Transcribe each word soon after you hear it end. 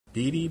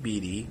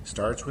BDBD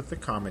starts with the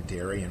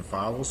commentary and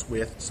follows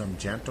with some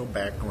gentle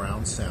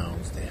background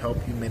sounds to help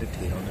you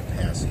meditate on the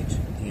passage.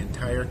 The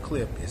entire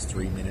clip is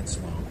 3 minutes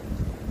long.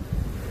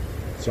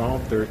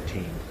 Psalm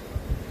 13.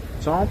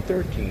 Psalm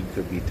 13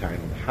 could be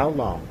titled How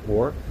Long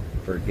or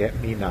Forget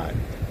Me Not.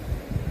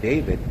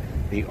 David,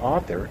 the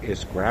author,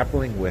 is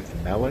grappling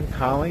with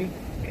melancholy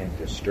and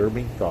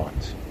disturbing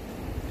thoughts.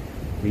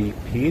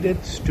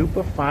 Repeated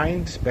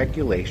stupefying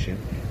speculation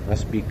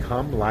must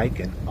become like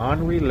an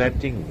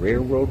unrelenting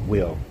railroad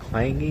wheel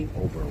clanging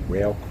over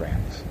rail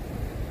cracks.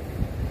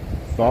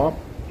 Thought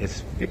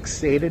is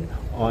fixated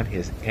on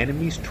his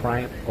enemy's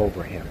triumph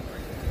over him.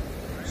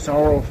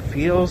 Sorrow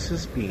fills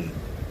his being.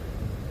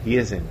 He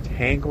is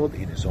entangled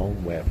in his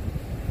own web.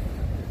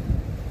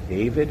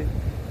 David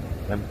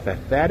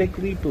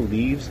emphatically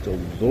believes the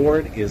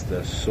Lord is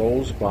the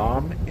soul's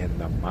balm and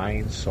the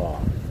mind's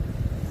song.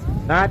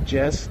 Not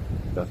just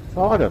the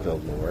thought of the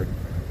Lord,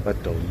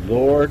 but the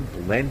Lord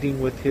blending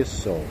with his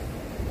soul.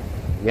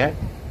 Yet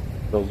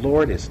the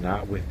Lord is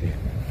not within.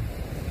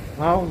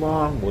 How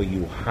long will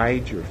you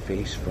hide your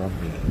face from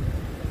me?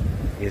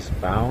 Is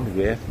bound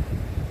with,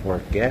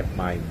 forget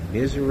my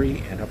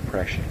misery and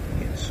oppression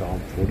in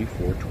Psalm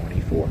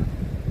 44:24.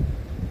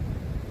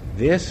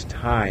 This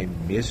time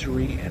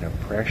misery and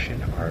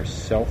oppression are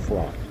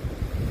self-wrought.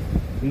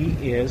 He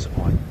is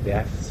on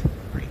death's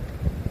brink.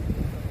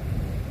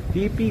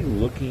 Deeply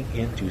looking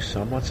into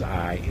someone's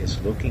eye is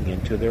looking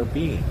into their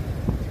being.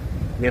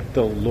 If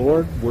the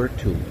Lord were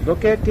to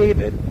look at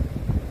David,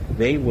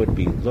 they would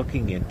be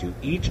looking into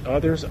each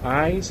other's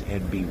eyes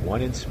and be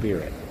one in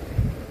spirit.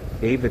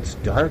 David's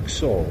dark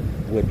soul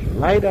would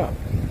light up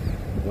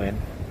when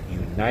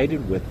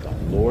united with the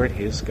Lord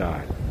his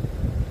God.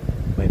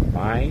 When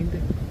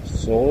mind,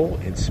 soul,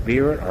 and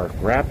spirit are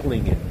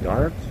grappling in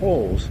dark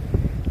holes,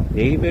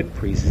 David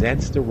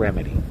presents the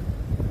remedy.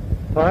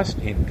 Trust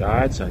in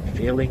God's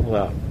unfailing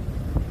love.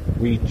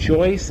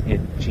 Rejoice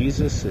in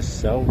Jesus'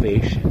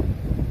 salvation.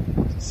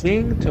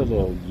 Sing to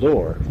the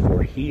Lord,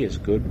 for he is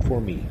good for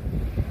me.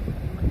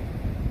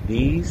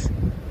 These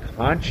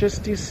conscious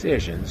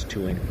decisions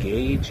to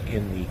engage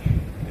in the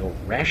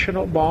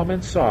irrational balm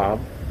and sob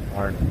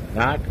are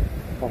not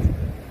comfortable.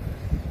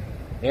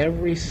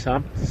 Every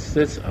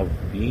substance of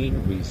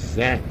being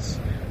resents,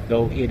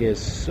 though it is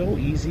so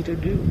easy to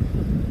do.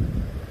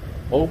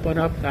 Open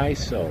up thy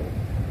soul.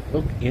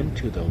 Look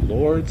into the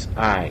Lord's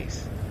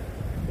eyes,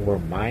 or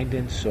mind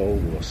and soul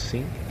will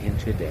sink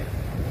into death.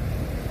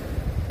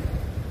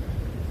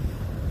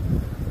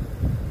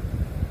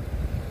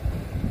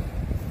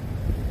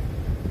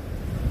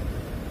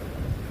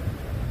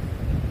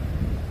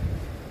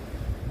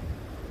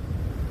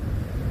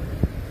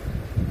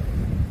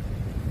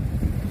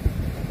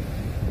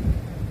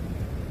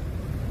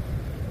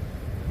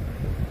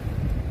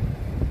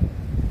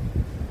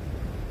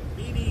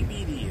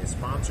 BDBD is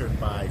sponsored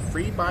by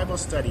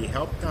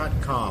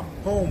FreeBibleStudyHelp.com,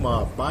 home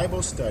of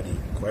Bible study,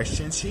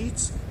 question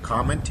sheets,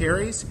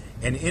 commentaries,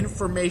 and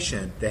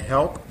information to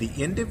help the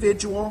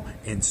individual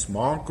and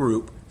small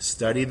group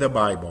study the Bible.